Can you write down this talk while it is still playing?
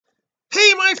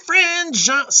my friend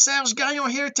Jean-Serge Gagnon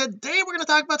here. Today we're going to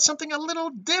talk about something a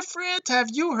little different. Have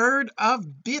you heard of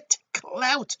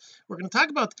BitClout? We're going to talk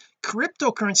about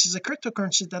cryptocurrencies, a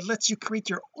cryptocurrency that lets you create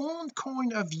your own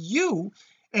coin of you.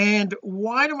 And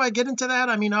why do I get into that?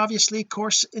 I mean, obviously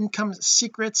course income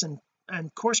secrets and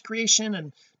course creation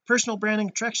and personal branding,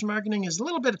 attraction marketing is a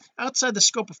little bit outside the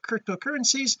scope of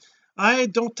cryptocurrencies. I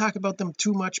don't talk about them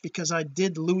too much because I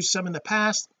did lose some in the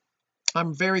past.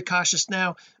 I'm very cautious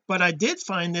now, but I did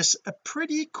find this a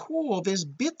pretty cool, this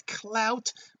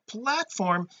BitClout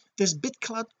platform, this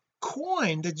BitClout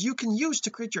coin that you can use to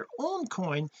create your own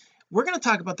coin. We're going to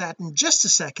talk about that in just a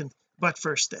second, but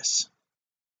first this.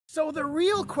 So the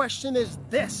real question is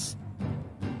this: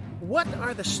 what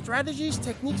are the strategies,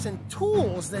 techniques, and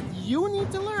tools that you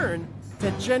need to learn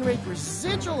to generate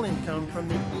residual income from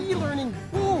the e-learning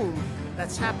boom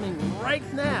that's happening right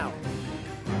now?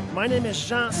 My name is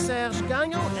Jean-Serge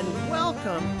Gagnon, and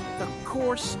welcome to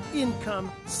Course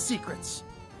Income Secrets.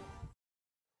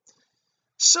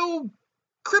 So,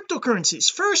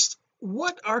 cryptocurrencies. First,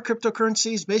 what are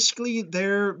cryptocurrencies? Basically,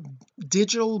 they're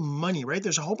digital money, right?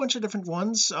 There's a whole bunch of different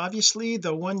ones. Obviously,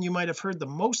 the one you might have heard the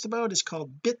most about is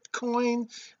called Bitcoin.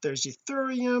 There's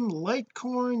Ethereum,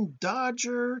 Litecoin,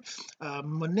 Dodger,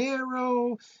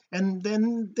 Monero, and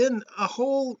then a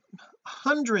whole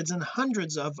hundreds and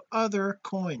hundreds of other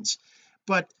coins.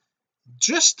 But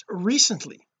just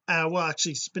recently, well,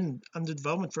 actually it's been under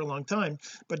development for a long time,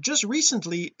 but just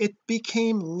recently it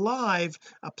became live,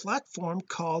 a platform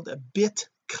called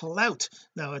BitClout.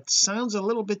 Now it sounds a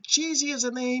little bit cheesy as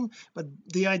a name, but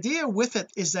the idea with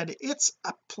it is that it's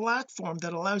a platform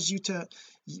that allows you to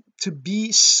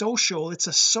be social. It's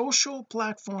a social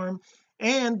platform,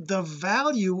 and the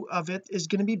value of it is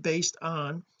going to be based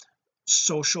on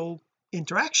social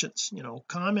interactions,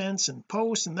 comments and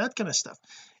posts and that kind of stuff.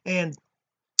 And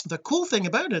the cool thing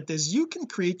about it is you can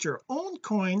create your own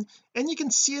coin and you can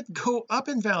see it go up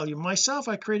in value. Myself,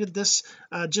 I created this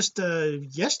just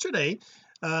yesterday,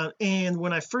 and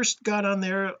when I first got on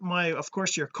there, of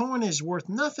course your coin is worth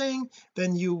nothing.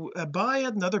 Then you buy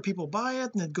it and other people buy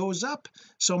it and it goes up.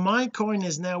 So my coin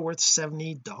is now worth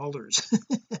 $70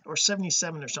 or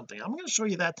 77 or something. I'm going to show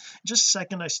you that in just a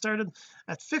second. I started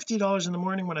at $50 in the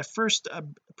morning when I first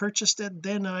purchased it.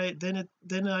 Then I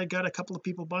got a couple of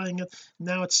people buying it.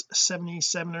 Now it's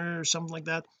 77 or something like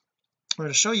that. I'm going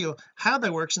to show you how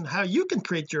that works and how you can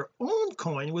create your own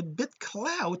coin with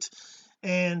BitClout.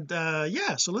 And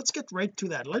yeah, so let's get right to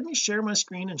that. Let me share my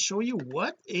screen and show you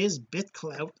what is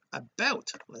BitClout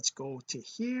about. Let's go to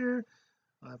here.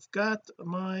 I've got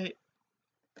my,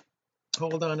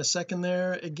 hold on a second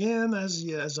there. Again,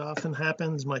 as often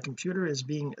happens, my computer is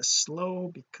being slow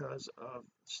because of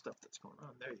stuff that's going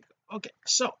on. There you go. Okay,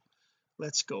 so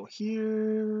let's go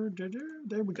here.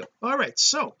 There we go. All right,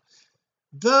 so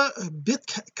the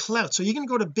BitClout, so you can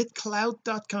go to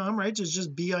bitclout.com, right? It's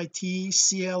just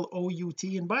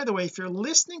BITCLOUT. And by the way, if you're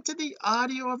listening to the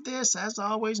audio of this, as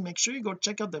always, make sure you go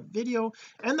check out the video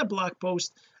and the blog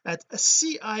post at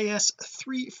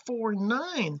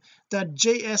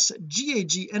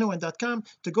cis349.jsgagnon.com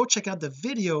to go check out the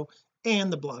video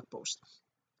and the blog post.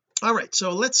 All right,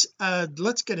 so let's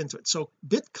get into it. So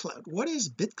BitClout, what is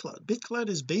BitClout? BitClout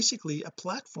is basically a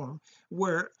platform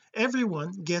where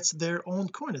everyone gets their own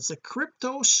coin. It's a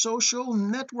crypto social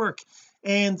network,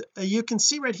 and you can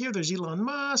see right here there's Elon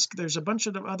Musk, there's a bunch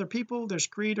of other people, there's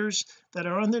creators that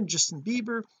are on there, Justin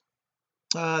Bieber,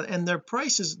 and their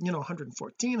price is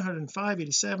 114, 105,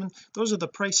 87. Those are the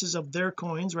prices of their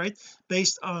coins, right,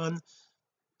 based on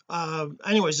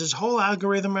anyways, there's a whole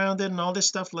algorithm around it and all this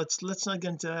stuff. Let's not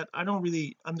get into that. I don't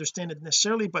really understand it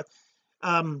necessarily, but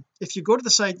if you go to the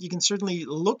site, you can certainly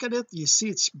look at it. You see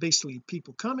it's basically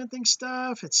people commenting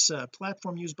stuff. It's a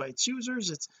platform used by its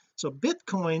users. So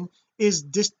Bitcoin is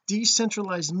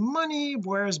decentralized money,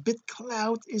 whereas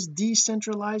BitClout is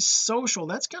decentralized social.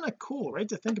 That's kind of cool, right,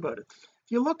 to think about it.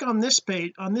 If you look on this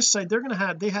page, on this site,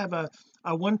 they have a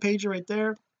one pager right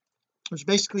there, which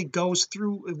basically goes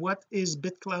through what is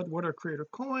BitClout, what are creator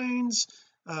coins,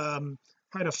 how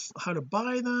to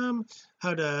buy them,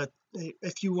 how to,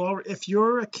 if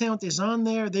your account is on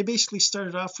there. They basically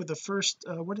started off with the first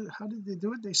how did they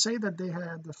do it? They say that they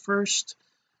had the first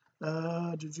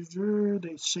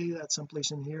they say that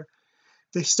someplace in here.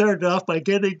 They started off by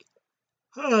getting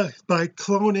by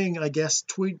cloning, I guess,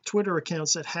 Twitter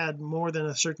accounts that had more than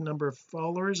a certain number of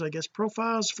followers. I guess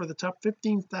profiles for the top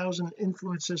 15,000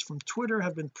 influencers from Twitter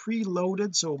have been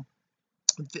preloaded. So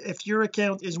if your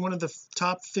account is one of the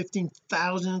top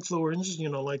 15,000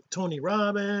 influencers, like Tony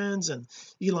Robbins and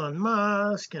Elon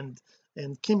Musk and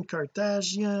and Kim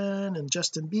Kardashian and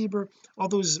Justin Bieber, all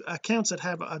those accounts that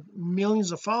have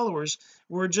millions of followers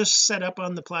were just set up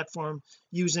on the platform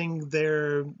using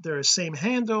their same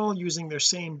handle, using their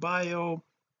same bio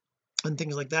and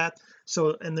things like that,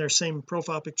 so and their same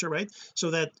profile picture, right?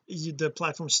 So that the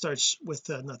platform starts with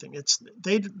nothing. It's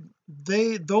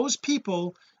those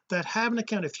people that have an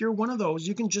account, if you're one of those,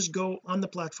 you can just go on the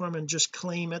platform and just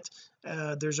claim it.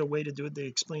 There's a way to do it. They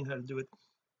explain how to do it.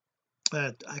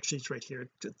 Actually it's right here.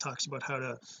 It talks about how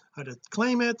to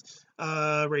claim it.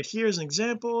 Right here is an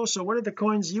example. So what are the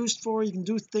coins used for? You can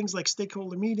do things like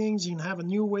stakeholder meetings, you can have a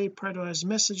new way to prioritize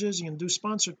messages, you can do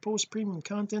sponsored posts, premium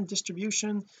content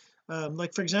distribution.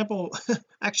 Like for example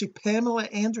actually Pamela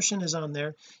Anderson is on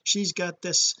there. She's got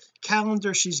this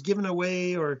calendar she's given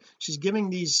away, or she's giving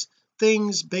these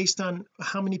things based on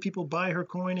how many people buy her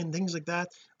coin and things like that.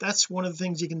 That's one of the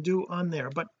things you can do on there.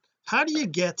 But how do you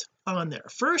get on there?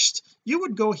 First, you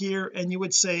would go here and you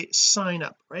would say sign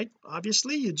up, right?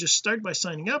 Obviously you just start by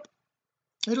signing up.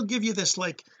 It'll give you this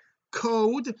like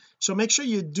code, so make sure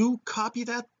you do copy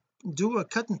that, do a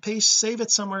cut and paste, save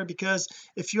it somewhere, because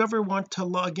if you ever want to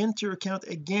log into your account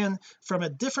again from a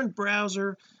different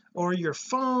browser or your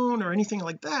phone or anything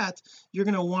like that, you're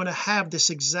going to want to have this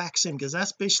exact same, because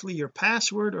that's basically your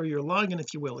password or your login,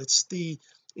 if you will. It's the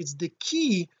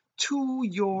key to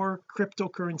your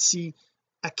cryptocurrency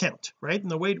account, right?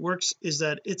 And the way it works is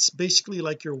that it's basically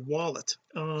like your wallet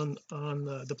on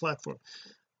the platform.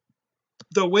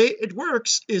 The way it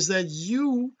works is that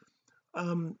you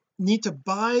need to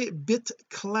buy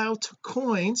BitClout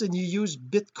coins, and you use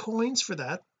Bitcoins for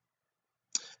that.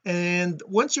 And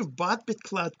once you've bought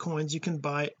BitClout coins, you can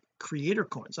buy creator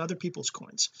coins, other people's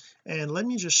coins. And let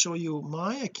me just show you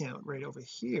my account right over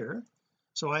here.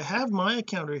 So I have my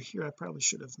account right here. I probably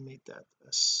should have made that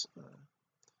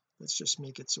let's just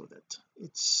make it so that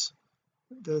it's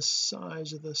the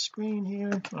size of the screen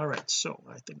here. All right, so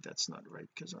I think that's not right,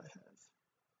 because I have,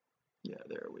 yeah,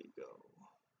 there we go.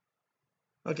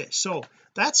 Okay, so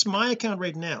that's my account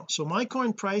right now. So my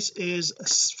coin price is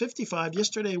 55.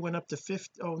 Yesterday went up to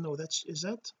 50. Oh no, is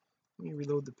that, let me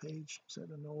reload the page. Is that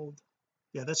an old,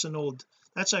 yeah, that's an old,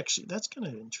 that's kind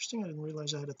of interesting. I didn't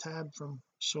realize I had a tab from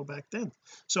so back then.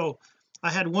 So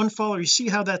I had one follower. You see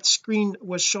how that screen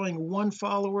was showing one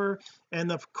follower and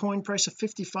the coin price of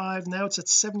 55. Now it's at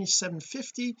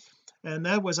 77.50, and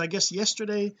that was, I guess,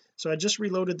 yesterday. So I just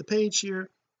reloaded the page here,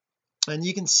 and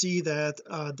you can see that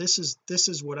this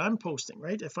is what I'm posting,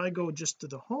 right? If I go just to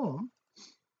the home,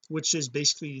 which is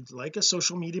basically like a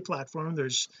social media platform,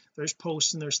 there's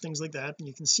posts and there's things like that, and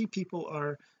you can see people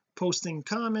are posting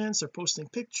comments, they're posting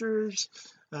pictures,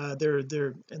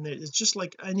 it's just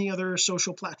like any other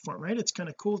social platform, right? It's kind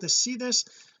of cool to see this.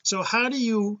 So how do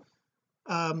you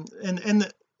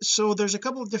so there's a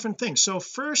couple of different things. So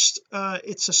first,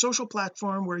 it's a social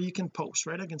platform where you can post,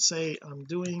 right? I can say I'm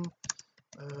doing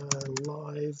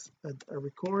live a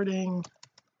recording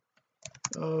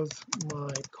of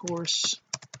my course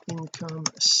Income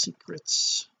Secret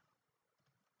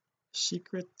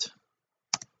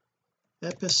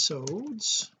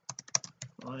episodes.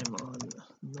 I'm on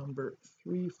number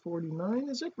 349,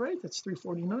 is it right? That's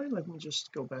 349. Let me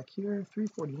just go back here.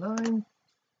 349,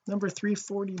 number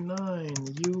 349.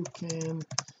 You can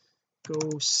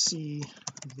go see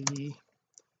the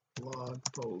blog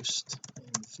post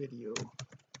and video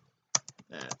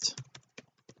at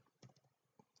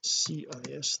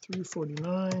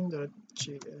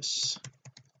cis349.js.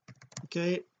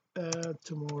 okay,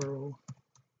 tomorrow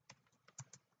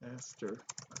after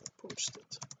I post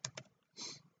it.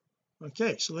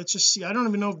 Okay, so let's just see. I don't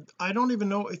even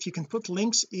know if you can put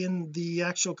links in the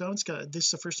actual comments. This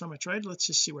is the first time I tried. Let's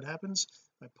just see what happens.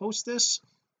 I post this.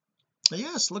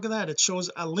 Yes, look at that. It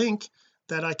shows a link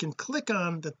that I can click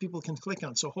on, that people can click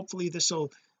on. So hopefully this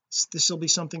will be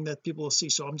something that people will see.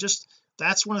 So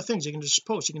that's one of the things you can just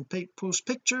post. You can post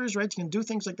pictures, right? You can do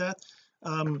things like that.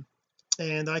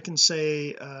 And I can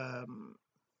say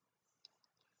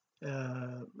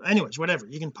anyways, whatever,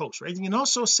 you can post, right? You can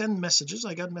also send messages.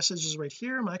 I got messages right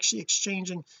here. I'm actually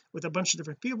exchanging with a bunch of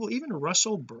different people, even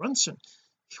Russell Brunson,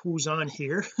 who's on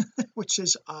here which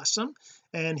is awesome,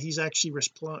 and he's actually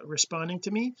responding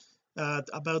to me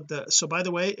about so by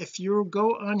the way, if you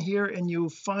go on here and you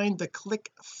find the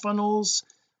ClickFunnels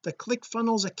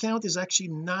account is actually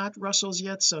not Russell's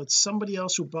yet, so it's somebody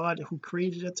else who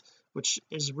created it, which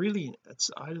is really,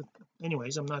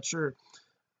 anyways, I'm not sure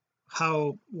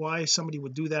why somebody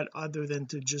would do that other than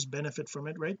to just benefit from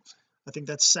it, right? I think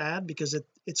that's sad because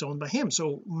it's owned by him.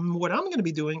 So what I'm going to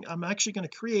be doing, I'm actually going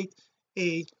to create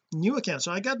a new account.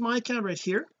 So I got my account right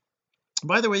here.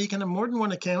 By the way, you can have more than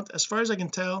one account as far as I can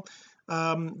tell.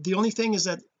 the only thing is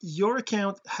that your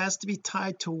account has to be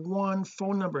tied to one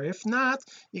phone number. If not,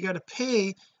 you got to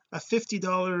pay a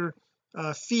 $50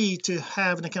 fee to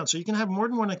have an account. So you can have more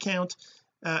than one account.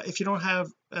 If you don't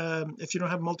have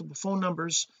multiple phone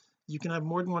numbers, you can have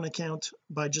more than one account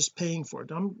by just paying for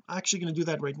it. I'm actually going to do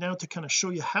that right now to kind of show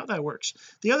you how that works.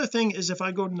 The other thing is, if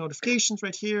I go to notifications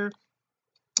right here,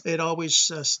 it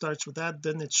always starts with that.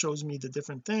 Then it shows me the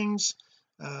different things.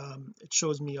 It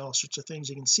shows me all sorts of things.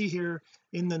 You can see here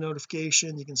in the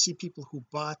notification, you can see people who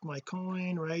bought my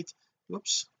coin, right?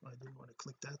 Whoops, I didn't want to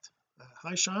click that.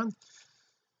 Hi Sean.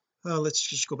 Let's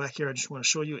just go back here. I just want to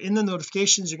show you in the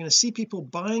notifications, you're going to see people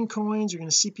buying coins. You're going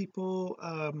to see people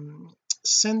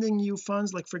sending you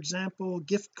funds. Like for example,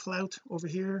 BitClout over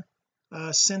here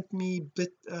sent me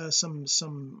BitClout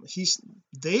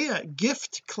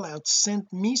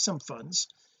sent me some funds,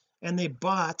 and they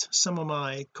bought some of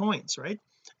my coins, right?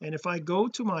 And if I go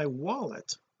to my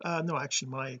wallet, no, actually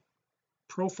my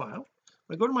profile,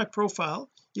 if I go to my profile,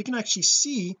 you can actually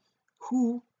see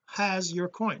who has your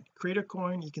coin. Create a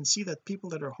coin. You can see that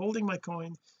people that are holding my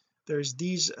coin, there's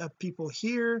these people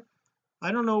here.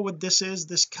 I don't know what this is.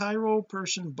 This Cairo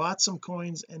person bought some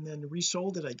coins and then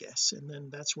resold it, I guess, and then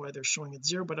that's why they're showing it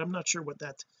zero, but I'm not sure what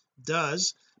that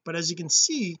does. But as you can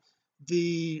see,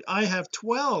 I have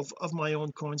 12 of my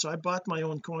own coins. So I bought my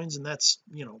own coins, and that's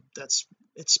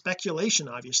it's speculation,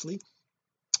 obviously.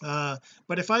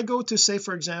 But if I go to, say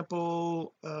for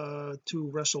example, to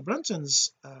Russell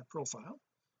Brunson's profile,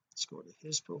 let's go to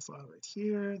his profile right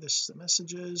here. This is the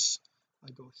messages.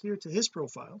 I go here to his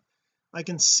profile. I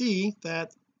can see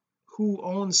that who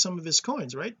owns some of his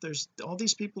coins, right? There's all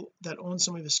these people that own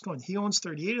some of his coins. He owns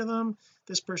 38 of them.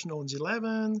 This person owns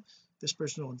 11. This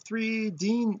person owns 3.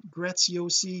 Dean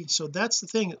Graziosi. So that's the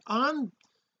thing on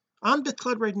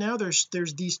BitClout right now. There's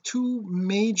these two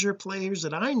major players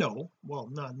that I know, well,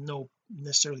 not know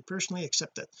necessarily personally,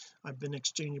 except that I've been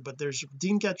exchanging, but there's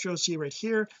Dean Graziosi right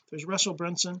here, there's Russell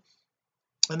Brunson,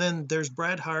 and then there's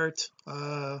Brad Hart,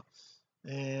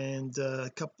 and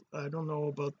a couple, I don't know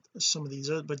about some of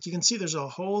these other, but you can see there's a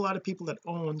whole lot of people that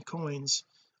own coins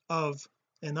of,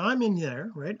 and I'm in there,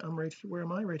 right? I'm right here. Where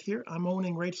am I? Right here. I'm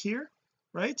owning right here,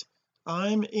 right?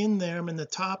 I'm in there. I'm in the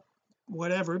top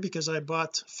whatever, because I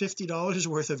bought $50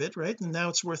 worth of it, right? And now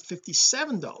it's worth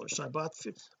 $57. So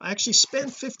I actually spent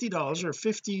 $50 or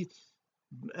 50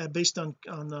 based on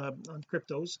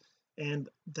cryptos, and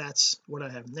that's what I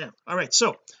have now. All right,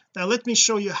 so now let me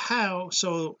show you how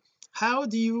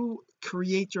do you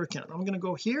create your account. I'm going to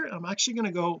go here. I'm actually going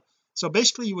to go, so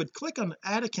basically you would click on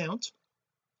add account,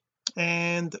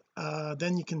 and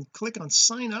then you can click on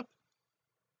sign up,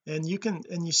 and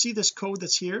you see this code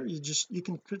that's here. You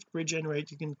can click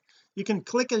regenerate. You can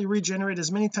click and regenerate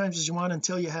as many times as you want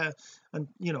until you have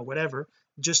whatever,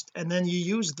 and then you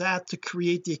use that to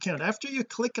create the account. After you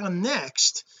click on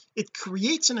next, it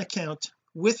creates an account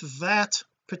with that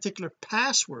particular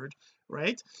password,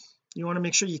 right? You want to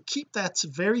make sure you keep that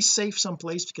very safe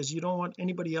someplace, because you don't want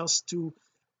anybody else to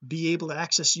be able to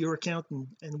access your account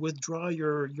and withdraw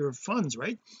your funds,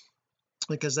 right?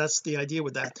 Because that's the idea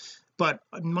with that. But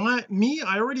I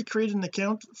already created an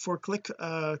account for Click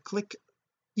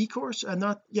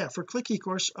eCourse, for Click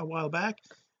eCourse a while back,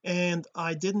 and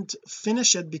I didn't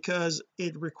finish it because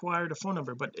it required a phone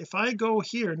number. But if I go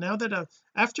here now, that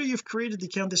after you've created the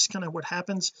account, this is kind of what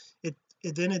happens.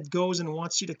 Then it goes and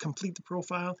wants you to complete the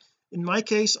profile. In my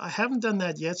case, I haven't done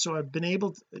that yet, so I've been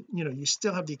able to, you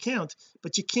still have the account,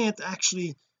 but you can't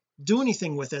actually do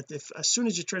anything with it. If as soon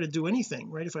as you try to do anything,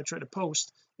 right, if I try to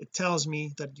post, it tells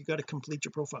me that you got to complete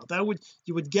your profile.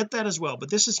 You would get that as well, but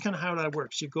this is kind of how that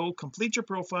works. You go complete your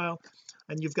profile,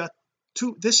 and you've got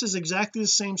this is exactly the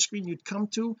same screen you'd come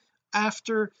to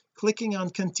after clicking on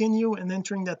continue and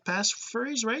entering that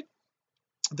passphrase, right?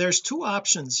 There's two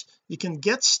options. You can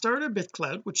get started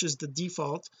BitClout, which is the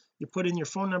default. You put in your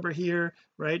phone number here,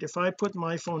 right? If I put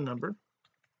my phone number,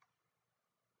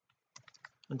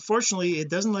 unfortunately it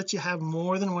doesn't let you have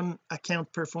more than one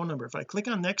account per phone number. If I click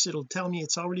on next, it'll tell me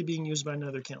it's already being used by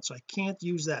another account, so I can't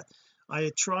use that.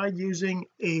 I tried using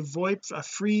a VoIP, a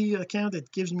free account.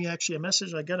 It gives me actually a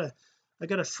message. I got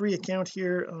a free account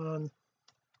here on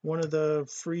one of the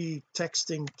free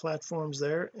texting platforms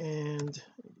there, and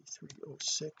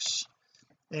 8306,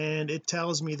 and it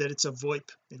tells me that it's a VoIP.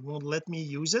 It won't let me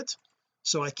use it,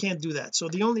 so I can't do that. So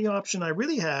the only option I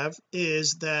really have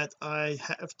is that I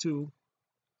have to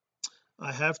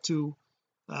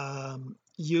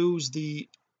use the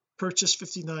purchase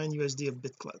 59 USD of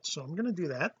BitClout. So I'm going to do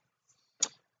that,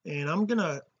 and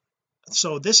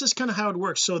so this is kind of how it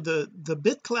works. So the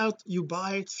BitClout, you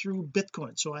buy it through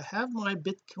Bitcoin. So I have my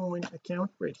Bitcoin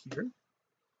account right here,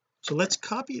 so let's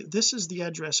copy, this is the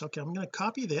address. Okay, I'm going to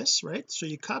copy this, right? So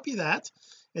you copy that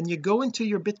and you go into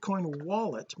your Bitcoin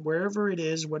wallet, wherever it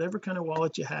is, whatever kind of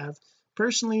wallet you have.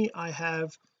 Personally, I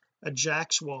have a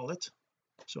Jax wallet,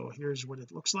 so here's what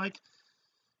it looks like.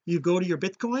 You go to your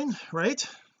Bitcoin, right,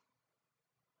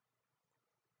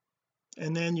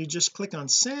 and then you just click on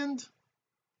send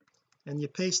and you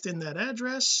paste in that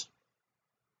address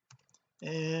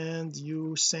and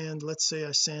you send, let's say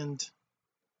I send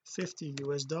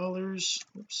 $50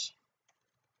 oops,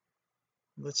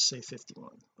 let's say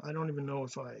 51. I don't even know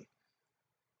if I,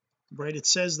 right, it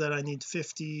says that I need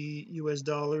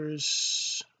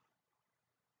 $50.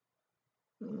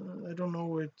 I don't know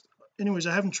where anyways,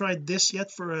 I haven't tried this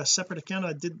yet for a separate account.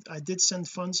 I did send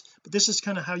funds, but this is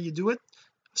kind of how you do it.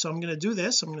 So I'm going to do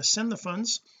this, I'm going to send the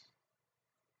funds,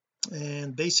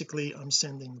 and basically I'm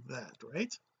sending that,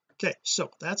 right? Okay,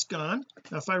 so that's gone.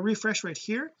 Now if I refresh right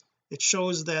here, it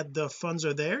shows that the funds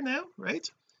are there now, right?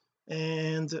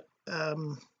 And I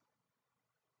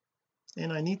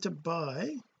need to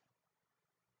buy,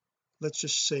 let's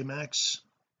just say max,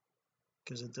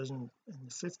 because it doesn't,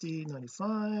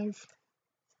 50.95.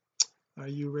 Are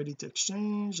you ready to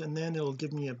exchange? And then it'll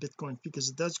give me a Bitcoin, because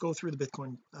it does go through the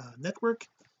Bitcoin network.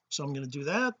 So I'm going to do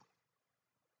that.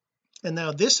 And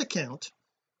now this account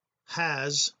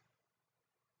has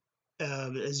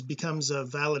becomes a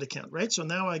valid account, right? So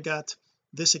now I got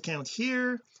this account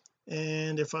here,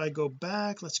 and if I go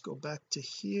back, let's go back to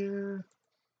here,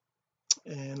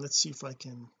 and let's see if I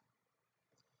can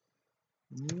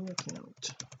new account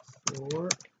for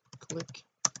click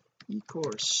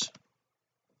eCourse.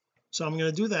 So I'm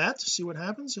going to do that to see what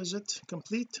happens. Is it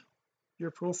complete your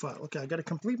profile? Okay, I got to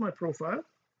complete my profile.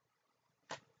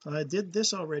 I did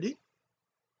this already.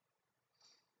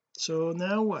 So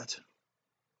now what?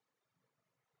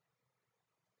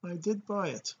 I did buy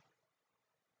it.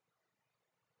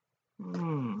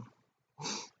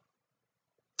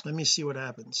 Let me see what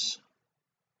happens.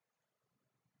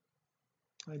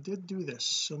 I did do this.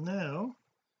 So now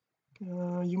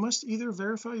you must either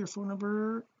verify your phone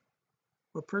number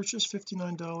or purchase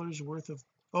 $59 worth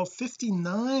of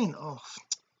 59.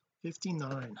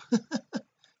 59.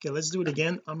 Okay, let's do it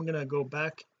again. I'm gonna go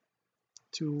back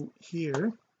to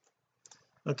here.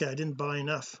 Okay, I didn't buy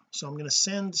enough, so I'm going to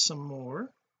send some more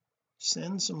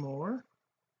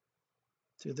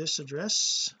to this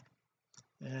address,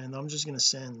 and I'm just going to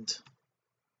send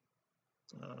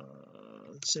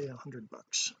let's say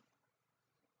 $100.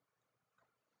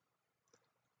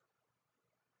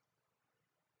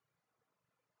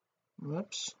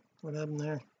 Whoops, what happened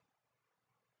there?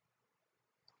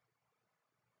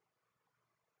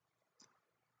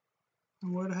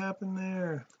 What happened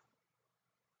there?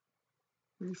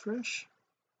 Refresh,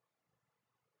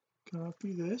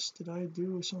 copy this. Did I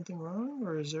do something wrong,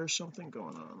 or is there something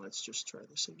going on? Let's just try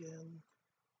this again.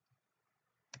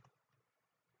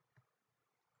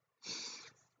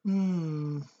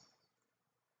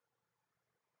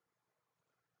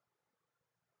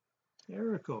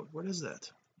 Error code, what is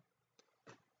that?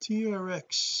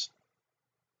 TRX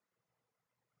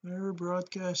error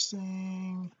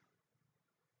broadcasting.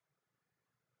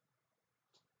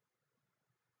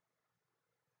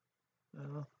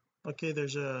 Okay,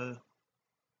 there's a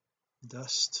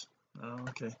dust.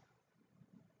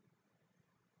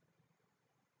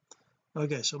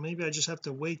 Okay, so maybe I just have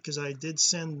to wait, because I did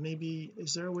send, maybe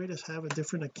is there a way to have a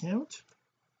different account?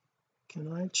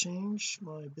 Can I change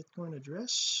my Bitcoin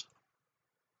address?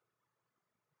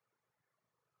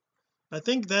 I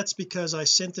think that's because I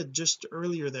sent it just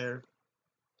earlier there.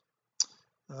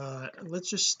 Let's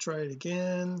just try it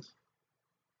again.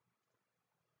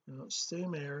 No,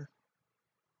 same error.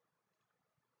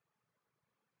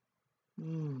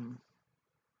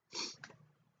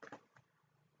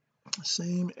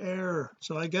 Same error.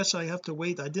 So I guess I have to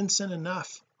wait. I didn't send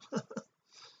enough. I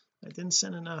didn't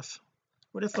send enough.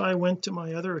 What if I went to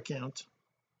my other account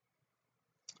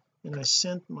and I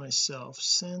sent myself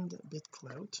send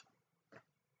BitClout?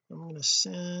 I'm going to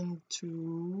send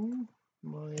to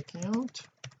my account.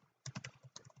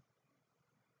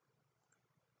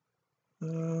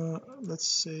 Let's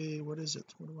say, what is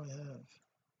it? What do I have?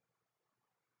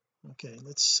 Okay,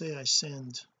 let's say I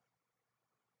send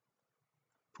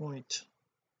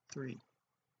 0.3.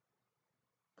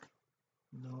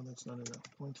 No, that's not enough.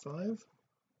 0.5,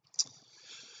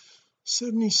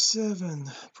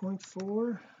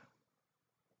 77.4,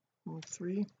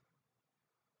 0.3.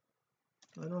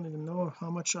 I don't even know how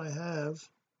much I have.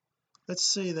 Let's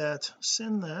say that,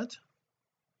 send that.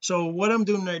 So what I'm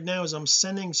doing right now is I'm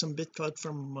sending some BitClout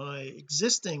from my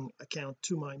existing account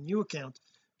to my new account,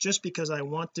 just because I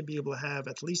want to be able to have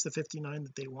at least the 59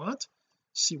 that they want.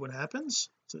 see what happens.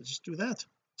 So just do that,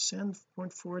 send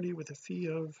 0.40 with a fee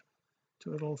of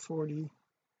total 40.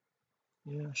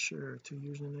 Yeah, sure, to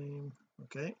username.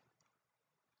 Okay.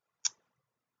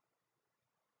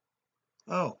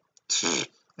 Oh,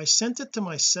 I sent it to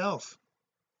myself.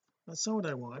 That's not what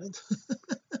I wanted.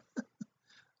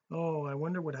 Oh, I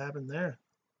wonder what happened there.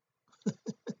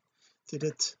 Did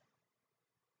it?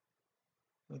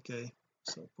 Okay,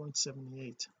 so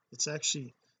 0.78. It's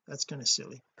actually, that's kind of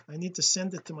silly. I need to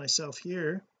send it to myself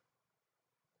here.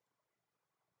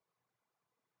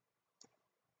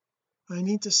 I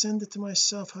need to send it to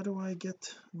myself. How do I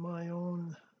get my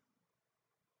own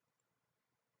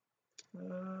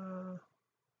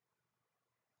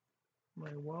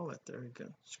my wallet? There we go.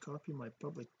 Just copy my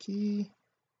public key.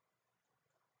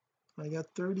 I got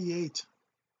 38.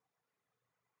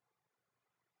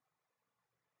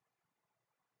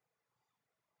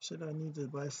 Said I need to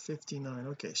buy 59.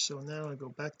 Okay, so now I go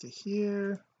back to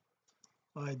here.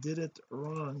 I did it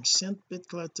wrong. Sent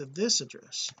BitClout to this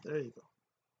address. There you go.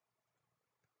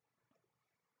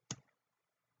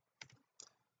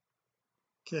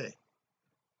 Okay,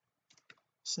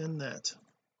 send that.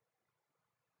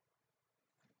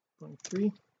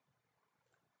 0.3,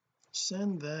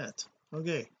 send that.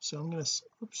 Okay, so I'm gonna,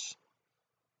 oops,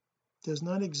 does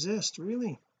not exist.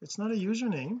 Really, it's not a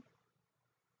username.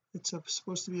 It's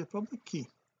supposed to be a public key.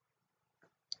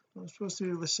 I'm supposed to be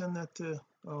able to send that to,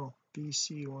 oh,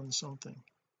 BC1 something,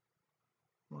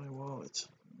 my wallet.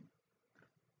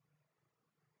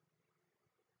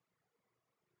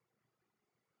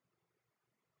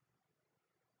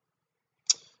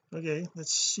 Okay,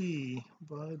 let's see.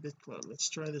 Buy BitClout. Let's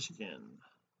try this again.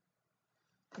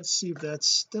 Let's see if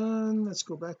that's done. Let's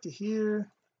go back to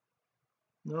here.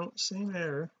 No, same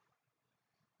error.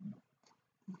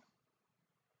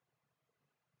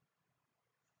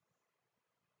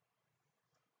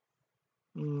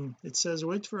 It says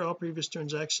wait for all previous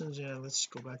transactions. Yeah, let's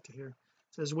go back to here.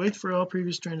 It says wait for all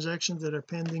previous transactions that are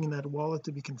pending in that wallet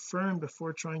to be confirmed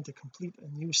before trying to complete a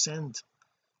new send.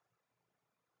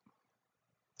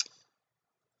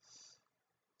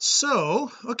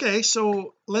 So okay,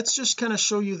 so let's just kind of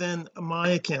show you then my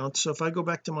account. So if I go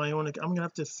back to my own, I'm gonna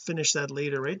have to finish that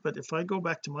later, right? But if I go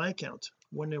back to my account,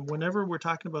 whenever we're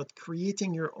talking about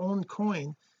creating your own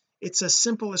coin, it's as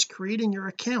simple as creating your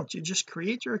account. You just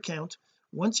create your account.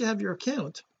 Once you have your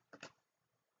account,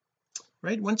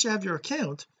 right, once you have your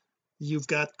account, you've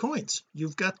got coins.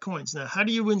 Now, how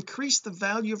do you increase the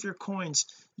value of your coins?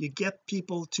 You get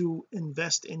people to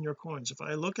invest in your coins. If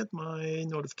I look at my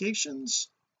notifications,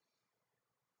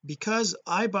 because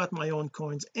I bought my own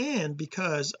coins and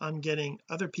because I'm getting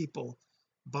other people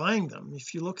buying them,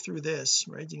 if you look through this,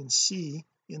 right, you can see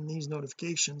in these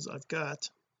notifications I've got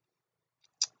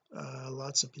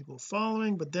lots of people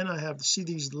following, but then I have, see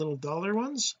these little dollar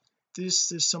ones.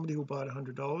 This is somebody who bought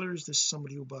 $100. This is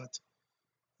somebody who bought,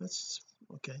 that's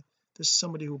okay, this is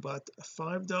somebody who bought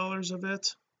 $5 of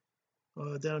it.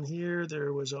 Down here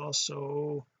there was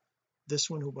also this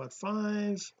one who bought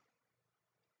 5.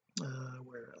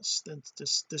 Where else? Then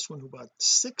this one who bought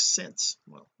 6 cents.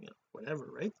 Well, whatever,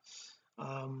 right?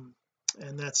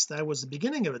 And that was the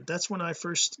beginning of it. That's when I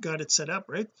first got it set up,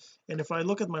 right? And if I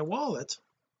look at my wallet,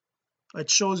 it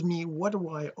shows me what do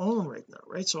I own right now,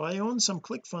 right? So I own some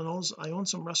ClickFunnels, I own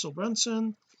some Russell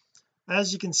Brunson.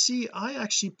 As you can see, I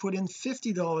actually put in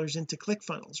 $50 into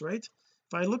ClickFunnels, right?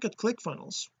 If I look at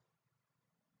ClickFunnels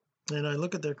and I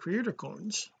look at their creator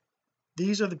coins,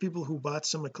 these are the people who bought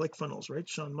some of ClickFunnels, right?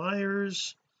 Sean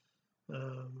Myers,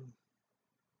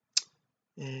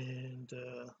 and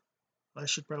I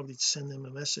should probably send them a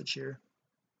message here.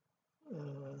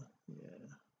 Yeah,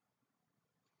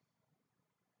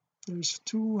 there's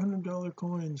 $200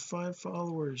 coins, 5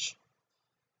 followers.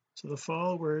 So the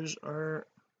followers are,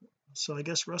 so I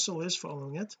guess Russell is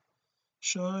following it,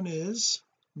 Sean is,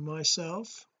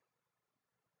 myself,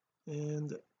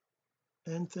 and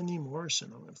Anthony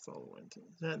Morrison. I'm going to follow Anthony.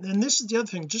 And this is the other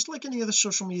thing, just like any other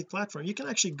social media platform, you can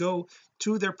actually go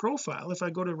to their profile. If I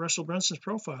go to Russell Brunson's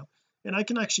profile and I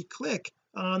can actually click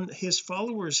on his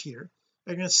followers here,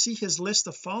 I'm going to see his list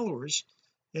of followers,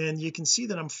 and you can see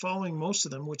that I'm following most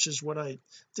of them, which is what I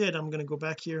did. I'm going to go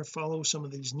back here and follow some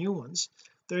of these new ones.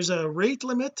 There's a rate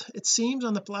limit, it seems,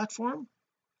 on the platform.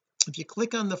 If you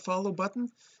click on the follow button,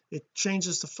 it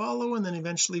changes to follow, and then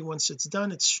eventually once it's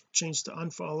done, it's changed to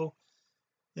unfollow.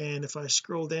 And if I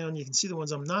scroll down, you can see the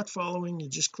ones I'm not following. You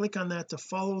just click on that to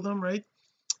follow them, right?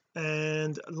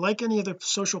 And like any other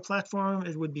social platform,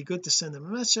 it would be good to send them a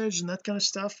message and that kind of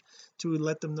stuff to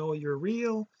let them know you're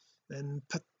real, and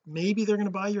maybe they're going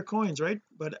to buy your coins, right?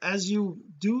 But as you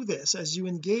do this, as you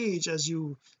engage, as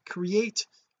you create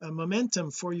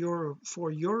momentum for your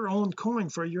own coin,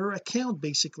 for your account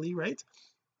basically, right?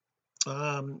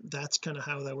 That's kind of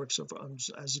how that works. So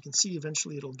as you can see,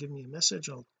 eventually it'll give me a message.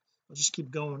 I'll just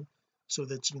keep going so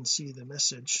that you can see the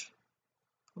message.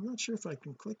 I'm not sure if I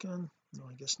can click on, no,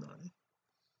 I guess not.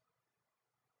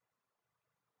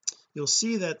 You'll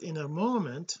see that in a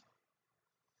moment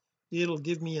it'll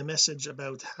give me a message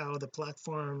about how the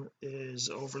platform is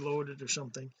overloaded or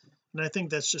something, and I think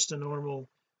that's just a normal,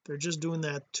 they're just doing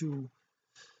that to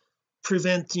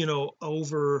prevent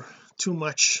over too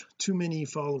many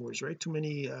followers, right? Too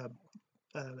many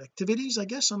activities, I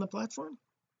guess, on the platform.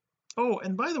 Oh,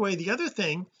 and by the way, the other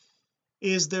thing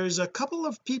is there's a couple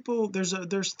of people,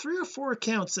 there's 3 or 4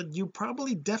 accounts that you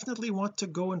probably definitely want to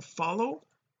go and follow,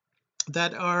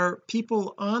 that are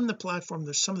people on the platform.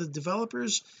 There's some of the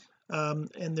developers,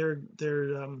 and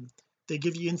they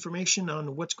give you information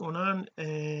on what's going on,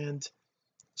 and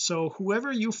so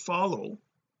whoever you follow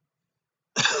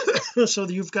so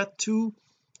you've got 2,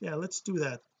 yeah, let's do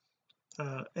that.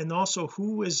 And also,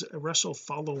 who is Russell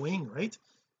following, right?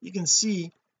 You can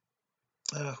see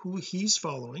who he's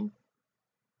following.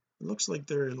 It looks like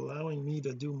they're allowing me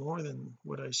to do more than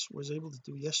what I was able to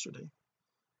do yesterday.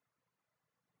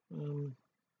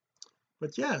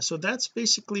 But yeah, so that's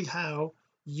basically how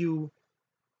you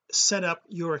set up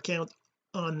your account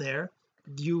on there.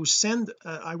 You send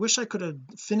I wish I could have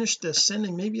finished the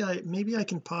sending. Maybe I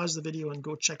can pause the video and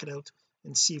go check it out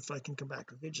and see if I can come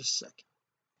back. Okay, just a sec.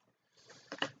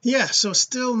 Yeah, so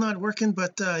still not working,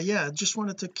 but yeah, just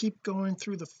wanted to keep going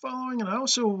through the following. And I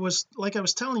also was, like I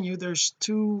was telling you, there's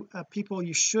 2 people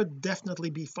you should definitely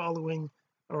be following,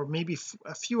 or maybe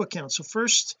a few accounts. So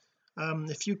first,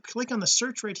 if you click on the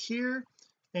search right here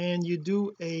and you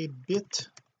do a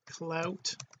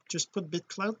BitClout, just put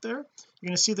BitClout there, you're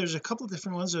going to see there's a couple of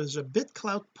different ones. There's a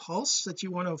BitClout Pulse that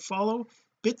you want to follow,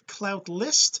 BitClout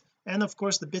List, and of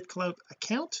course the BitClout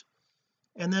account.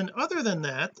 And then other than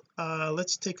that,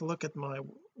 let's take a look at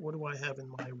what do I have in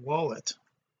my wallet.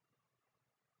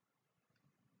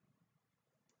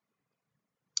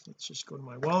 Let's just go to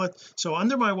my wallet. So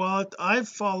under my wallet, I've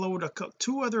followed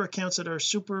 2 other accounts that are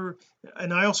super,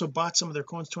 and I also bought some of their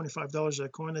coins, $25 a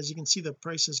coin. As you can see, the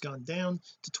price has gone down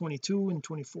to 22 and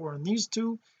 24 on these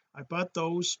 2. I bought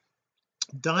those.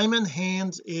 Diamond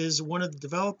Hands is one of the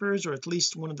developers, or at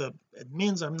least one of the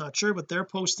admins, I'm not sure, but they're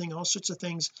posting all sorts of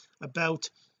things about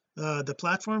the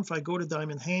platform. If I go to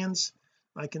Diamond Hands,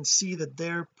 I can see that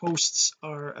their posts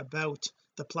are about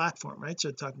the platform, right?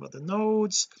 So talking about the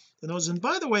nodes. And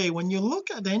by the way, when you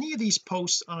look at any of these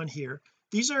posts on here,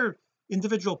 these are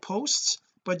individual posts,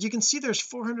 but you can see there's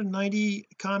 490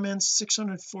 comments,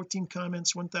 614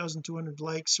 comments, 1,200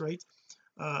 likes, right?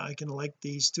 I can like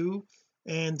these too.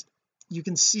 And you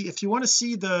can see, if you want to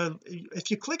see if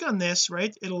you click on this,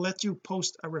 right, it'll let you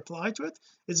post a reply to it.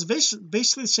 It's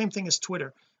basically the same thing as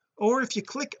Twitter. Or if you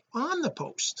click on the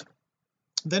post,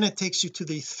 then it takes you to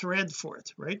the thread for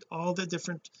it, right? All the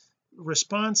different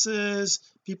responses,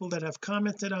 people that have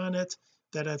commented on it,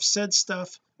 that have said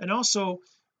stuff, and also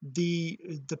the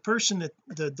person at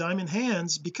the Diamond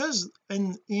Hands, because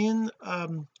in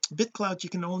BitClout you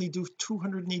can only do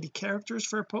 280 characters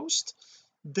for a post.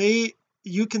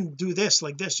 You can do this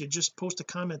like this, you just post a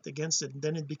comment against it, and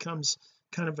then it becomes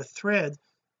kind of a thread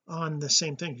on the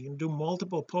same thing. You can do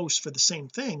multiple posts for the same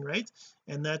thing, right?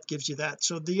 And that gives you that.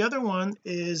 So the other one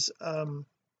is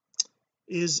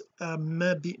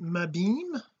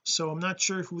Mabim. So I'm not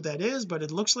sure who that is, but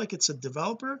it looks like it's a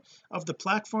developer of the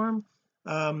platform.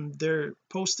 They're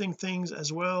posting things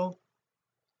as well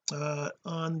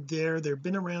on there. They've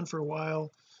been around for a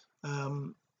while,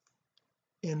 and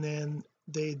then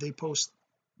they post,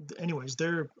 anyways,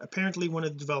 they're apparently one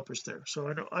of the developers there.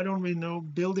 So I don't really know.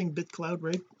 Building BitClout,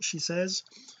 right, she says.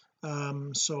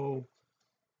 So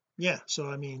yeah, so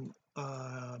I mean,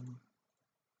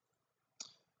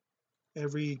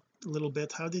 every little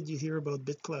bit. How did you hear about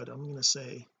BitClout? I'm going to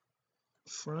say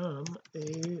from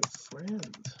a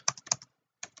friend,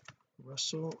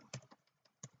 Russell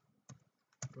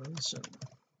Brunson.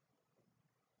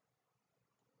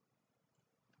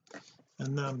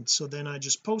 And so then I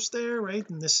just post there, right?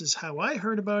 And this is how I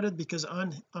heard about it, because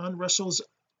on Russell's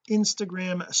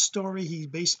Instagram story, he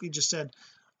basically just said,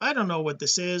 I don't know what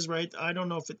this is, right? I don't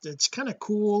know if it's kind of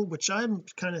cool, which I'm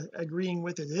kind of agreeing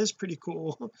with. It is pretty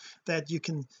cool that you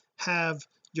can have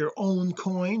your own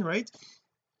coin, right?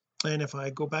 And if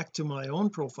I go back to my own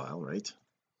profile, right,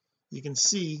 you can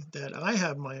see that I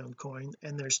have my own coin,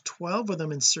 and there's 12 of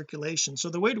them in circulation. So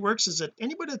the way it works is that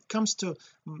anybody that comes to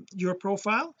your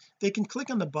profile, they can click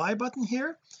on the buy button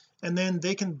here, and then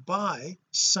they can buy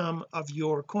some of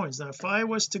your coins. Now if I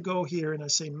was to go here and I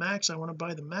say max, I want to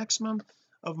buy the maximum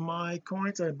of my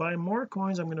coins, I buy more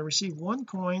coins, I'm going to receive one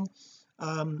coin,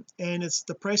 and it's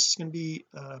the price is going to be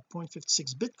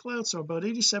 0.56 BitClout, so about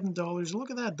 $87.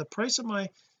 Look at that, the price of my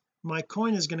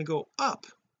coin is going to go up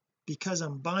because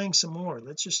I'm buying some more.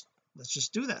 Let's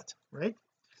just do that, right?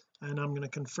 And I'm going to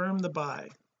confirm the buy.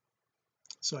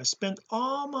 So I spent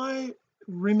all my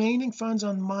remaining funds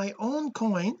on my own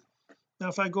coin. Now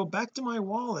if I go back to my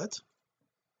wallet,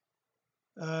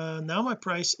 now my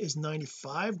price is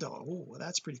 $95. Oh, well,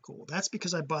 that's pretty cool. That's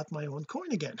because I bought my own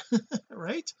coin again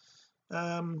right?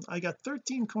 I got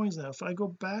 13 coins now. If I go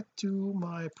back to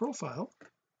my profile,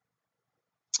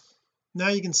 now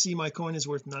you can see my coin is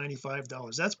worth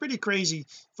 $95. That's pretty crazy.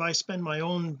 If I spend my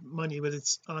own money but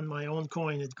it's on my own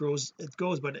coin, it goes,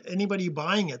 but anybody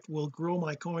buying it will grow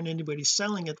my coin, anybody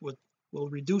selling it will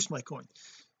reduce my coin.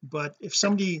 But if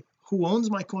somebody who owns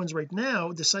my coins right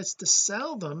now decides to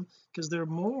sell them because they're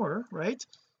more, right,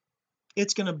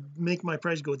 it's going to make my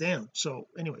price go down. So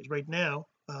anyways, right now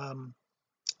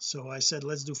so I said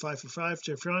let's do 5 for 5.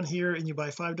 So if you're on here and you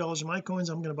buy $5 of my coins,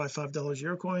 I'm going to buy $5 of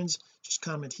your coins. Just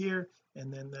comment here,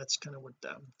 and then that's kind of what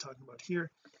I'm talking about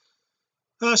here.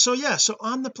 So yeah, so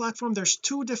on the platform there's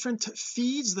two different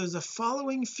feeds. There's a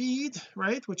following feed,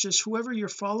 right, which is whoever you're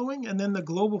following, and then the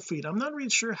global feed. I'm not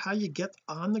really sure how you get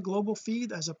on the global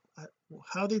feed,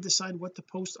 how they decide what to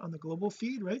post on the global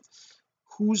feed, right,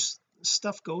 whose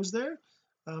stuff goes there.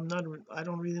 I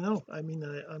don't really know. I mean,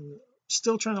 I'm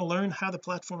still trying to learn how the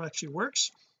platform actually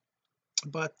works,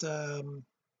 but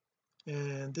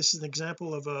and this is an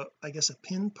example of I guess a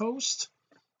pin post.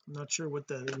 I'm not sure what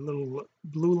the little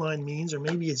blue line means, or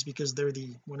maybe it's because they're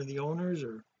one of the owners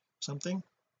or something,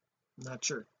 I'm not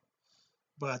sure.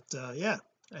 But yeah,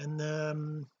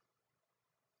 and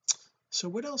so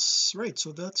what else, right,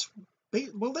 so that's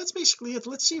basically it.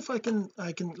 Let's see if I can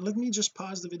let me just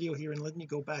pause the video here and let me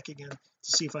go back again to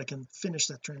see if I can finish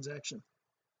that transaction.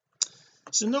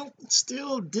 So no,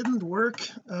 still didn't work.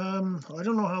 I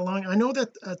don't know how long. I know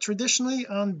that traditionally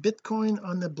on Bitcoin,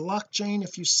 on the blockchain,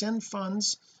 if you send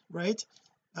funds, right,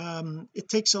 it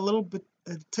takes a little bit,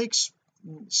 it takes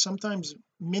sometimes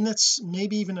minutes,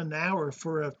 maybe even an hour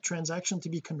for a transaction to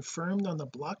be confirmed on the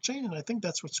blockchain, and I think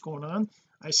that's what's going on.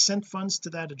 I sent funds to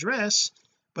that address,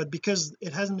 but because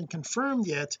it hasn't been confirmed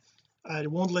yet,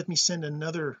 it won't let me send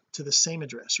another to the same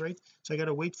address, right? So I got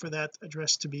to wait for that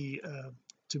address to be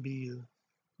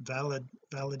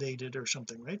validated or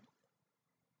something, right?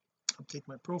 Update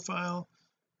my profile,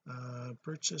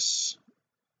 purchase,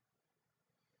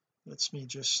 lets me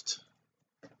just,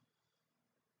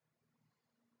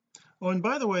 oh, and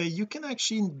by the way, you can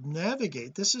actually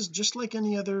navigate. This is just like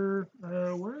any other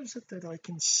where is it that I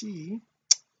can see,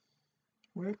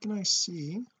 where can I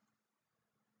see,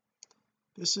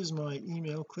 this is my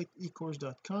email, click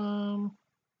ecourse.com,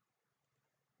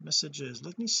 messages.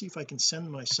 Let me see if I can send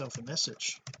myself a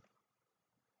message.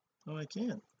 Oh, I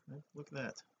can, right? Look at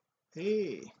that.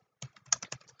 Hey,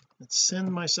 let's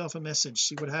send myself a message,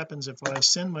 see what happens if I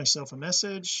send myself a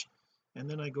message, and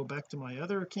then I go back to my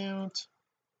other account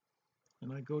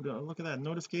and I go to, look at that,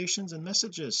 notifications and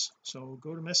messages. So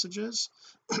go to messages.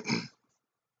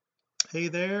 Hey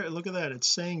there, look at that,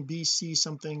 it's saying BC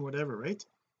something whatever, right?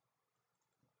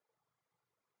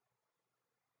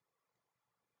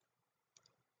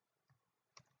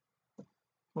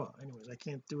 Well, anyways, I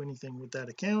can't do anything with that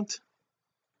account.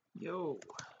 Yo,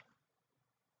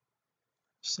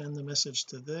 send the message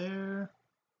to there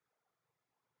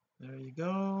you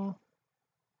go,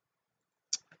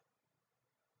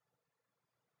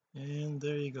 and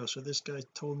there you go. So this guy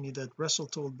told me that Russell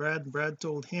told Brad and Brad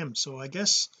told him, so I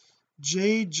guess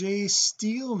JJ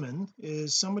Steelman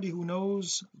is somebody who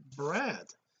knows Brad,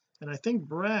 and I think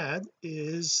Brad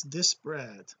is this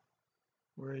Brad.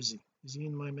 Where is he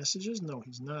in my messages? No,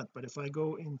 he's not. But if I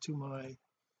go into my,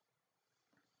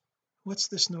 what's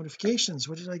this, notifications,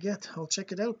 what did I get? I'll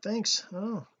check it out, thanks.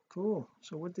 Oh, cool.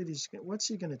 So what's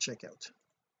he going to check out?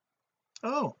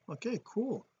 Oh, okay,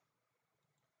 cool,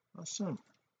 awesome.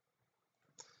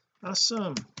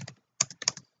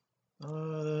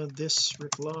 This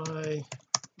reply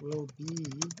will be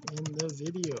in the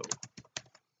video.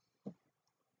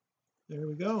 There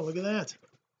we go, look at that.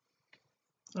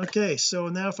 Okay, so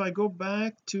now if I go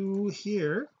back to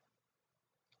here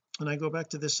and I go back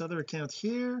to this other account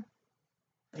here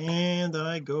and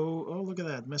I go, oh, look at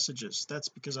that, messages. That's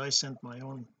because I sent my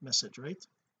own message, right?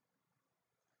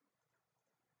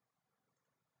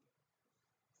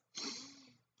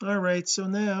 All right, so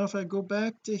now if I go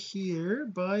back to here,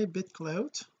 buy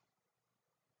BitClout,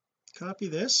 copy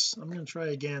this. I'm going to try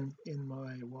again in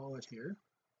my wallet here.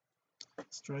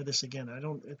 Let's try this again.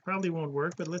 It probably won't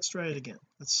work, but let's try it again.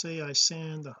 Let's say I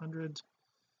send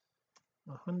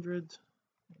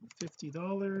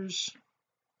 $150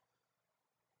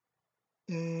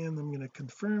 and I'm going to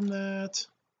confirm that.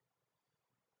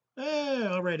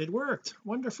 All right, it worked.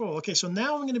 Wonderful. Okay, so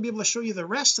now I'm going to be able to show you the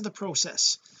rest of the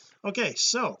process. Okay,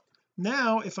 so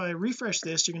now if I refresh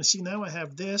this, you're going to see now I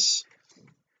have this,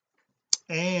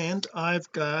 and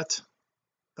I've got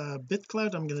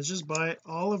BitClout. I'm going to just buy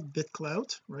all of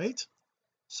BitClout, right?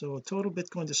 So total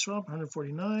Bitcoin to swap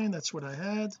 149, that's what I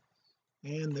had,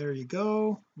 and there you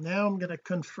go. Now I'm going to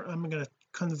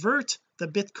convert the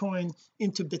Bitcoin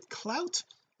into BitClout,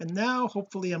 and now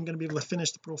hopefully I'm going to be able to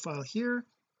finish the profile here.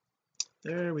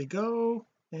 There we go,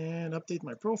 and update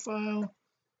my profile.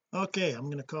 Okay, I'm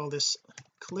going to call this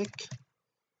Click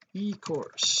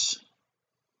eCourse,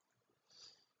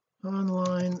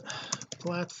 online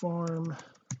platform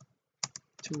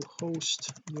to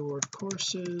host your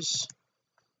courses,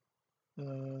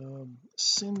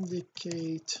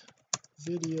 syndicate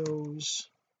videos,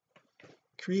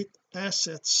 create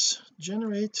assets,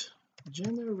 generate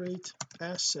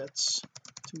assets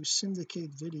to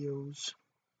syndicate videos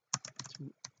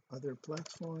to other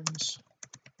platforms,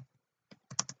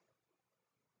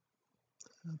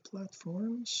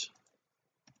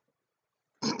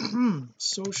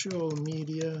 social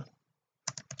media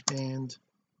and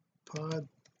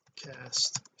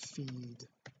podcast feed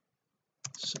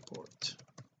support.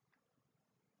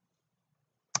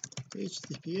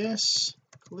 HTTPS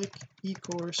click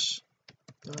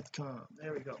ecourse.com.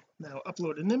 There we go. Now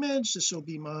upload an image. This will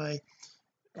be my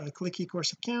click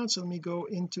ecourse account. So let me go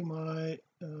into my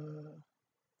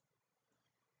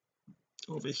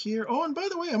over here. Oh, and by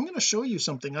the way, I'm going to show you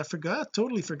something I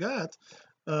totally forgot.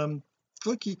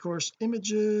 Click eCourse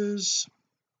images.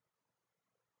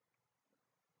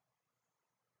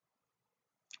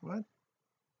 What?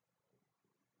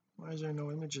 Why is there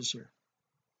no images here?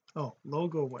 Oh,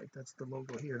 logo white. That's the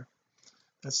logo here.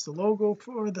 That's the logo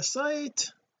for the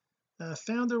site.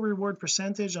 Founder reward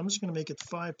percentage, I'm just going to make it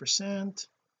 5%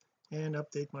 and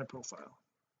update my profile.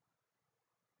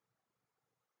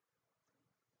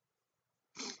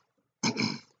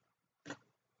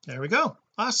 There we go.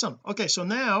 Awesome. Okay, so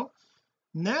now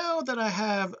that I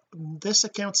have this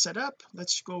account set up,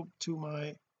 let's go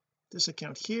to this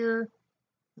account here,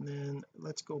 and then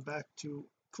let's go back to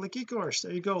Click eCourse.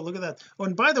 There you go. Look at that. Oh,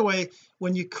 and by the way,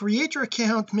 when you create your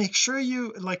account, make sure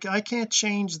you, like, I can't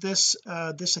change this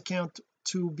account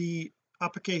to be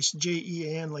uppercase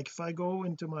JEAN. Like if I go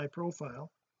into my profile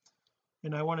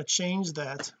and I want to change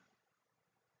that,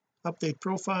 update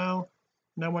profile,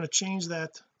 and I want to change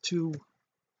that to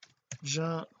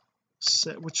Jean,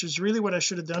 which is really what I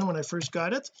should have done when I first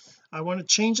got it. I want to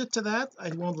change it to that.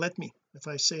 It won't let me. If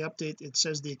I say update, it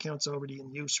says the account's already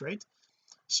in use, right?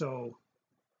 So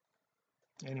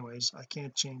anyways, I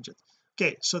can't change it.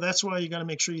 Okay, so that's why you got to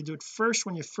make sure you do it first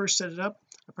when you first set it up.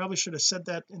 I probably should have said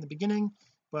that in the beginning,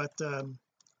 but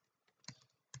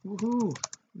woohoo,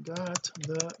 got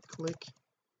the Click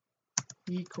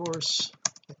eCourse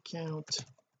account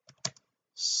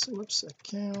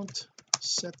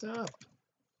set up.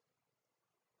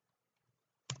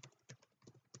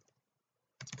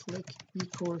 Click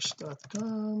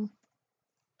ecourse.com.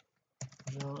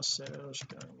 Jean-Serge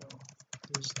Gagnon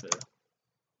is the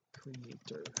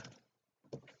creator.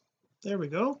 There we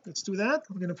go. Let's do that.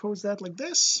 I'm going to pose that like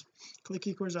this. Click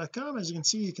ecourse.com. As you can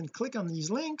see, you can click on these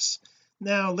links.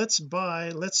 Now let's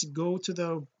go to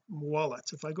the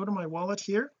wallet. If I go to my wallet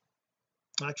here,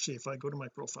 actually if I go to my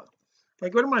profile,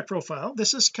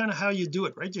 this is kind of how you do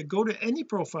it, right? You go to any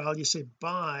profile, you say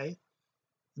buy.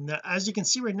 Now as you can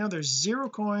see right now, there's 0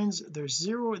 coins, there's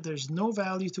no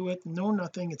value to it, no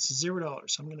nothing, it's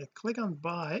 $0. I'm going to click on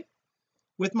buy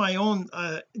with my own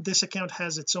this account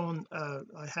has its own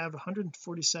I have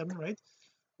 147, right?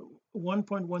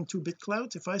 1.12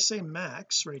 BitClout. If I say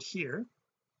max right here,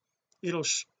 it'll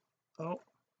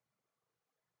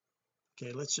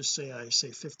okay, let's just say I say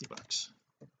 $50.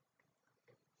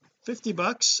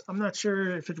 $50. I'm not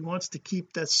sure if it wants to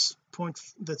keep that's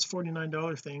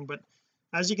 $49 thing, but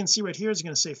as you can see right here, it's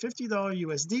going to say $50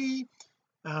 USD.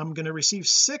 I'm going to receive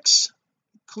 6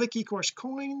 Click eCourse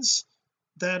coins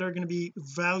that are going to be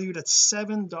valued at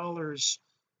 $7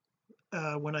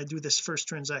 when I do this first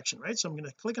transaction, right? So I'm going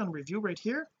to click on review right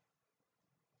here,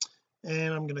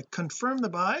 and I'm going to confirm the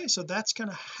buy. So that's kind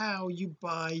of how you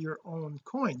buy your own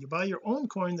coin. You buy your own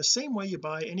coin the same way you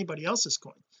buy anybody else's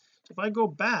coin. So if I go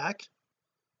back,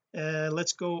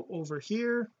 let's go over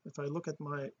here. If I look at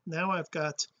now I've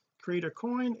got creator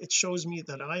coin, it shows me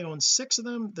that I own 6 of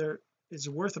them. is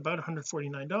worth about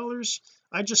 $149.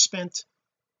 I just spent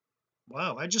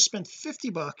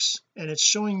 $50 and it's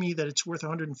showing me that it's worth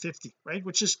 150, right,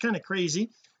 which is kind of crazy.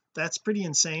 That's pretty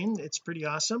insane. It's pretty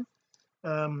awesome.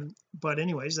 But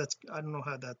anyways, that's, I don't know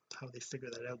how they figure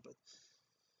that out, but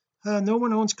no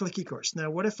one owns Click eCourse. Now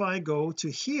what if I go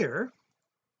to here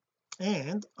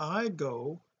and I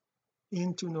go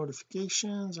into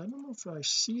notifications? I don't know if I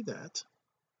see that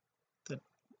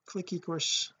Click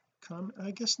eCourse come, I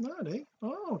guess not,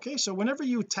 oh, okay, so whenever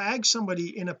you tag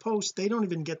somebody in a post, they don't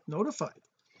even get notified.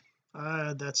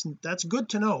 That's good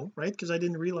to know, right, because I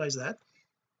didn't realize that.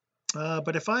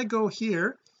 But if I go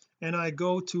here and I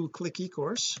go to Click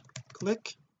eCourse,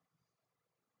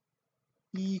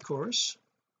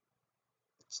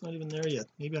 it's not even there yet.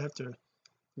 Maybe I have to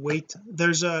wait.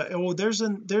 There's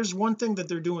one thing that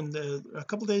they're doing. A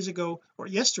couple days ago, or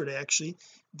yesterday actually,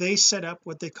 they set up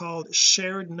what they call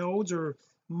shared nodes or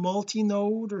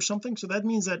multi-node or something. So that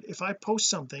means that if I post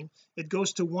something, it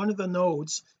goes to one of the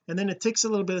nodes and then it takes a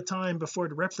little bit of time before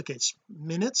it replicates,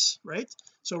 minutes, right?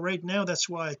 So right now that's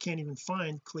why I can't even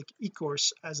find Click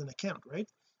eCourse as an account, right?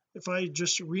 If I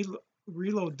just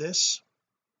reload this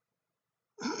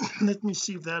let me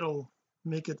see if that'll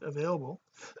make it available.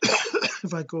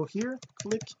 If I go here,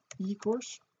 Click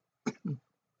eCourse,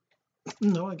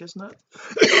 no, I guess not.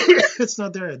 It's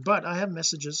not there yet, but I have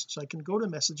messages, so I can go to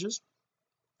messages.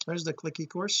 There's the Click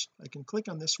eCourse. I can click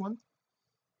on this one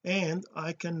and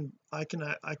I could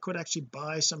actually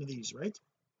buy some of these, right?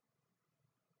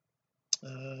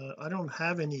 I don't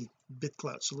have any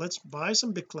BitClout, so let's buy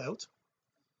some BitClout,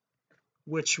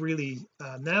 which really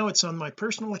now it's on my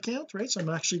personal account, right? So I'm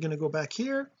actually going to go back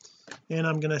here and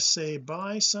I'm going to say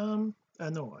buy some.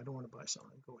 No, I don't want to buy some.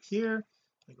 I go here,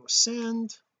 I go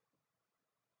send,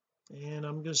 and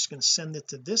I'm just going to send it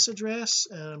to this address,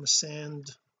 and I'm going to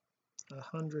send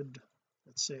 100,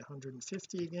 let's say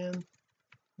 150 again,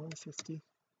 150.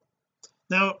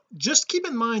 Now just keep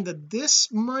in mind that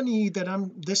this money that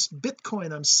this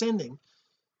Bitcoin I'm sending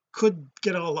could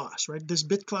get all lost, right? This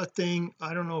BitClout thing,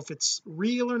 I don't know if it's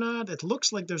real or not. It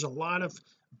looks like there's a lot of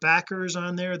backers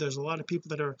on there. There's a lot of people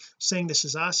that are saying this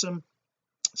is awesome.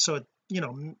 So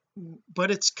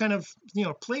but it's kind of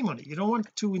play money. You don't want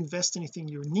to invest anything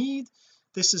you need.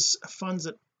 This is funds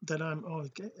that I'm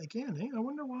again, I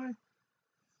wonder why.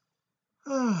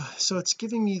 So it's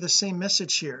giving me the same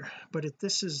message here, but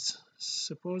this is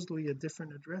supposedly a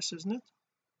different address, isn't it?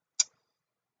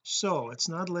 So it's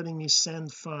not letting me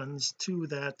send funds to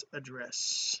that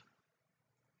address.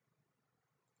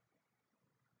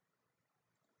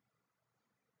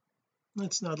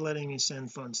 It's not letting me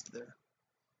send funds to there,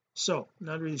 so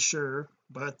not really sure,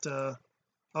 but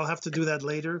I'll have to do that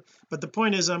later. But the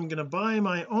point is, I'm going to buy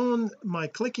my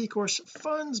Click eCourse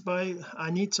funds.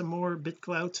 I need some more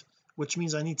BitClout, which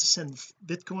means I need to send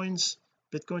Bitcoin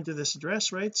to this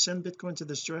address, right? Send Bitcoin to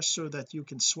this address so that you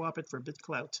can swap it for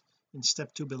BitClout in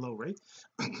step 2 below, right?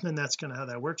 And that's kind of how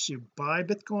that works. You buy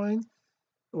Bitcoin,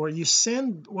 or you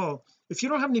send, well, if you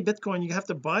don't have any Bitcoin, you have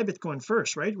to buy Bitcoin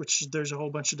first, right? Which there's a whole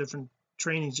bunch of different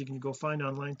trainings you can go find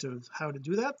online to how to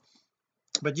do that.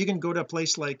 But you can go to a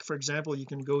place like, for example, you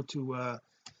can go to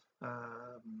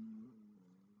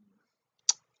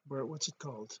what's it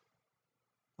called,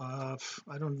 I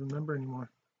don't remember anymore.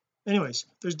 Anyways,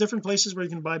 there's different places where you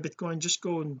can buy Bitcoin. Just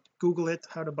go and Google it,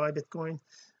 how to buy Bitcoin.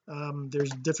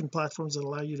 There's different platforms that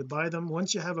allow you to buy them.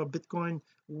 Once you have a Bitcoin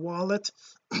wallet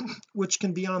which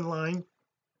can be online,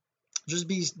 just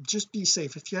be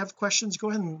safe. If you have questions, go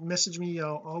ahead and message me.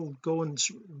 I'll go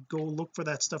look for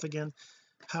that stuff again,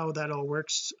 how that all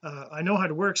works. I know how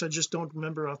it works, I just don't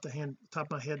remember off the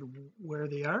top of my head where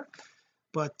they are.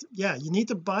 But yeah, you need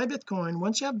to buy Bitcoin.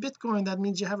 Once you have Bitcoin, that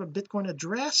means you have a Bitcoin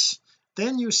address.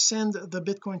 Then you send the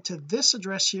Bitcoin to this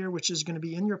address here, which is going to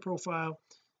be in your profile,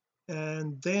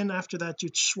 and then after that you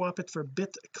swap it for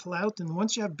BitClout, and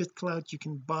once you have BitClout you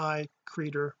can buy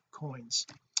creator coins.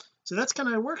 So that's kind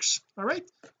of how it works. All right,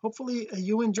 hopefully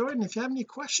you enjoyed, and if you have any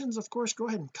questions, of course, go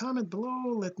ahead and comment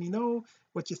below, let me know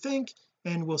what you think,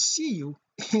 and we'll see you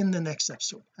in the next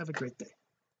episode. Have a great day.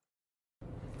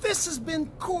 This has been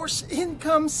Course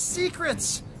Income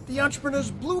Secrets, the entrepreneur's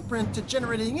blueprint to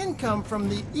generating income from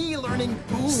the e-learning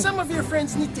boom. Some of your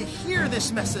friends need to hear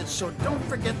this message, so don't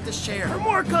forget to share. For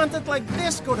more content like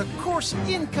this, go to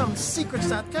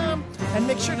CourseIncomeSecrets.com and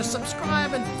make sure to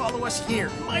subscribe and follow us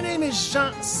here. My name is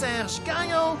Jean-Serge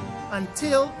Gagnon.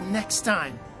 Until next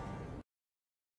time.